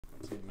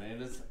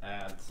just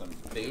add some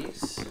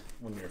bass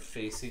when you're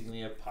facing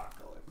the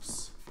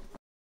apocalypse.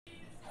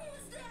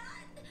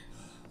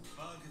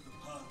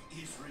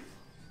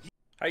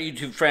 Hi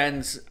YouTube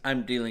friends,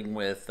 I'm dealing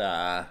with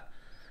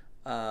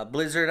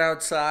blizzard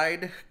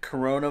outside,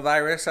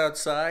 coronavirus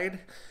outside,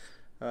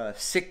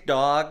 sick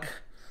dog,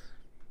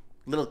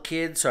 little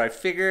kid, so I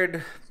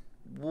figured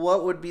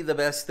what would be the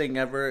best thing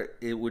ever?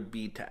 It would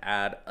be to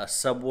add a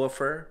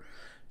subwoofer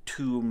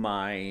to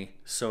my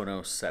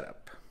Sonos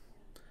setup.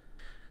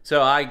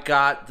 So I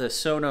got the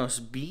Sonos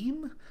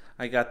Beam.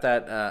 I got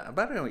that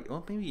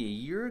maybe a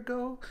year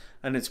ago,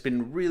 and it's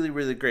been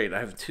really great. I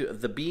have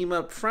the Beam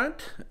up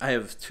front. I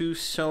have two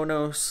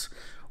Sonos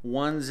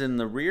ones in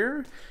the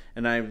rear,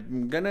 and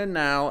I'm gonna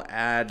now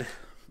add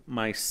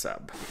my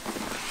sub.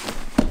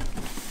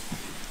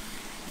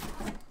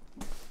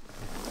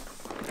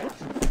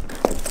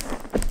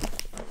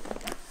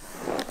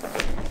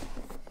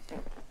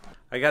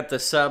 I got the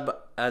sub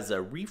as a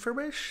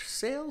refurbish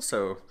sale,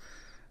 so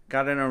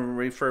got in a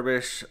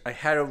refurbish. I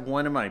had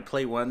one of my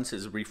Play Ones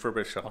is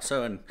refurbished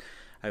also, and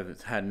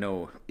I've had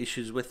no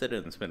issues with it,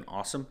 and it's been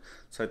awesome.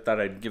 So I thought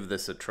I'd give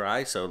this a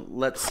try. So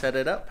let's set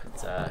it up.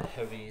 It's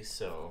heavy,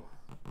 so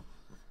I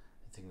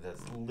think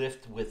that's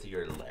lift with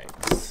your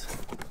legs.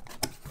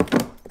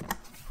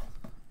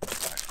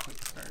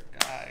 Quick start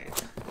guide.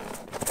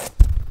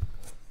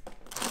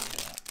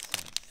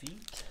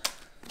 Feet.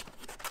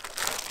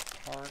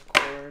 Power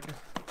cord.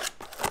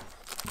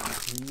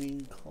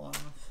 Cleaning cloth.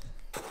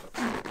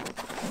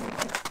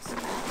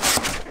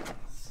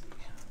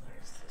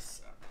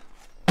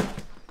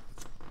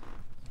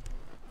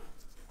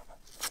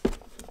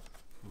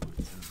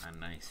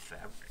 Nice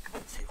fabric.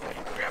 Let's see if I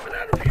can grab it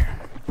out of here.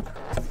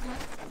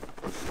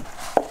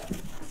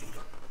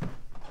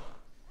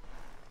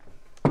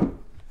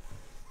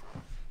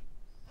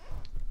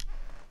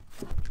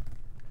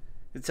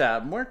 It's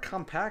more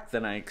compact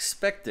than I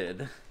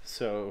expected,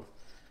 so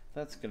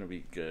that's gonna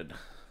be good.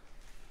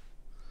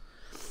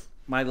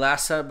 My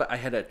last sub, I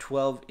had a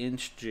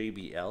 12-inch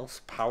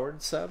JBL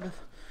powered sub,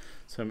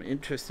 so I'm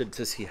interested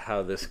to see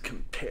how this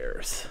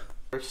compares.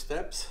 First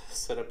steps,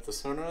 set up the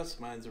Sonos.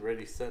 Mine's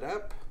already set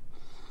up.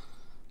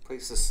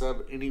 Place the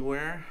sub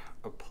anywhere,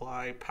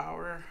 apply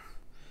power,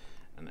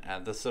 and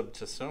add the sub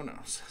to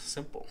Sonos.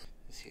 Simple.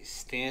 See,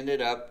 stand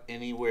it up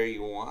anywhere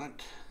you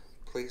want.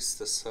 Place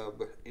the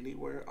sub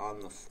anywhere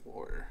on the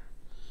floor.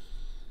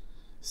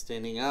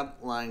 Standing up,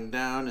 lying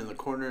down in the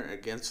corner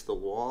against the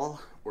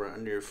wall or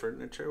under your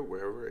furniture,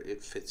 wherever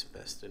it fits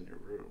best in your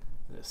room.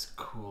 This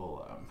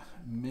cool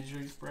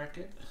measuring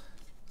bracket.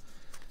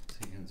 So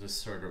you can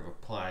just sort of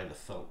apply the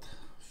felt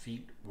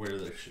feet where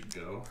they should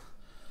go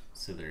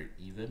so they're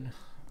even.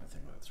 I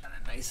think that's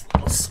a nice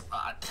little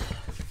spot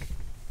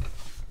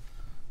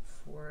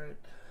for it.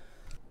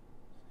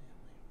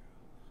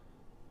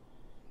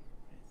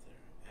 Right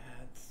there,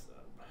 add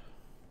sub.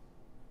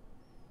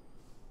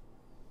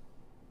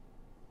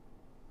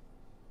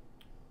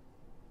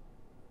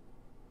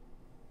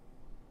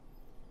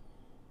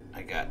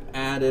 I got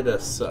added a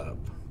sub.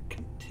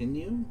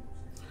 Continue.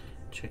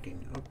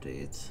 Checking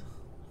updates.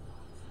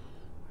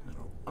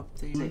 It'll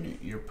update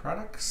your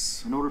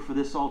products. In order for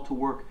this all to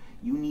work,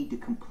 you need to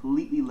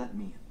completely let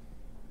me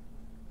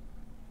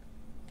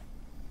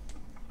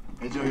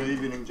in. Enjoy your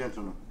evening,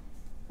 gentlemen.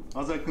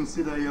 As I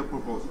consider your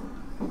proposal.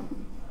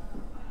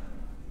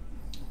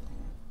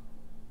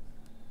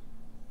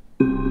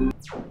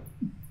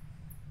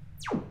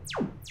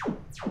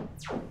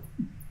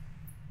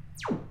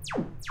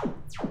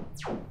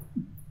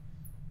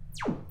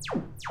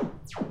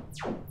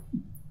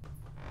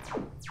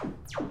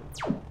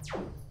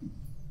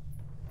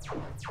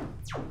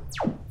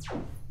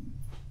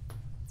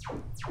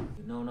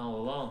 You've known all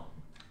along.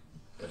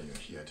 Are you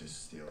here to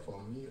steal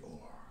from me, or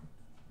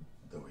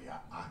do we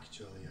are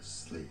actually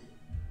asleep?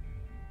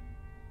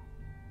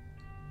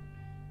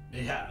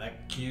 Yeah,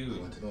 that cue. I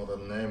want to know the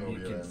name of You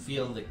can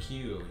feel the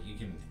cue. You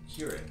can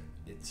hear it.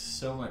 It's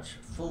so much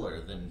fuller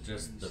than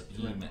just the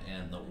beam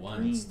and the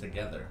ones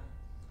together.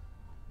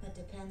 That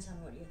depends on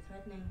what you're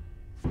threatening.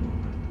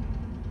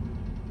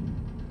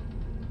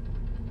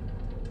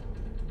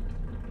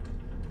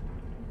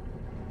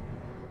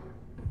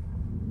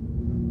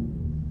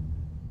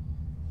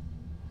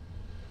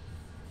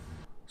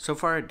 So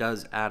far, it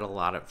does add a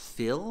lot of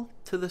fill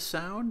to the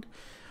sound.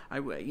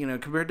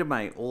 Compared to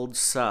my old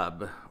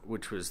sub,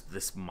 which was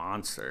this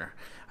monster,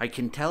 I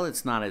can tell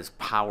it's not as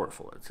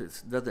powerful.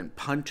 It doesn't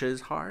punch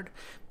as hard,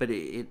 but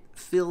it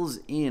fills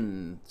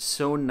in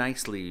so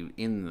nicely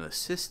in the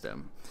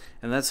system.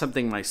 And that's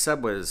something my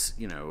sub was,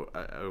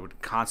 I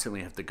would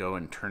constantly have to go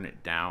and turn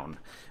it down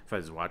if I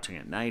was watching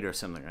at night or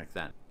something like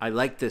that. I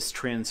like this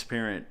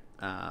transparent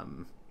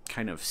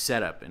kind of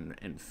setup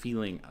and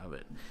feeling of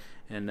it.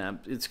 And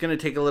it's going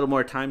to take a little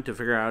more time to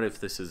figure out if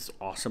this is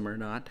awesome or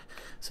not.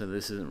 So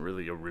this isn't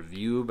really a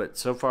review, but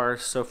so far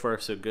so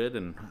good.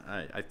 And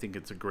I think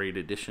it's a great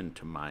addition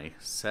to my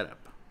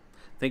setup.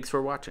 Thanks for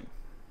watching.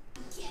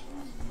 Get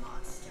me,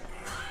 monster.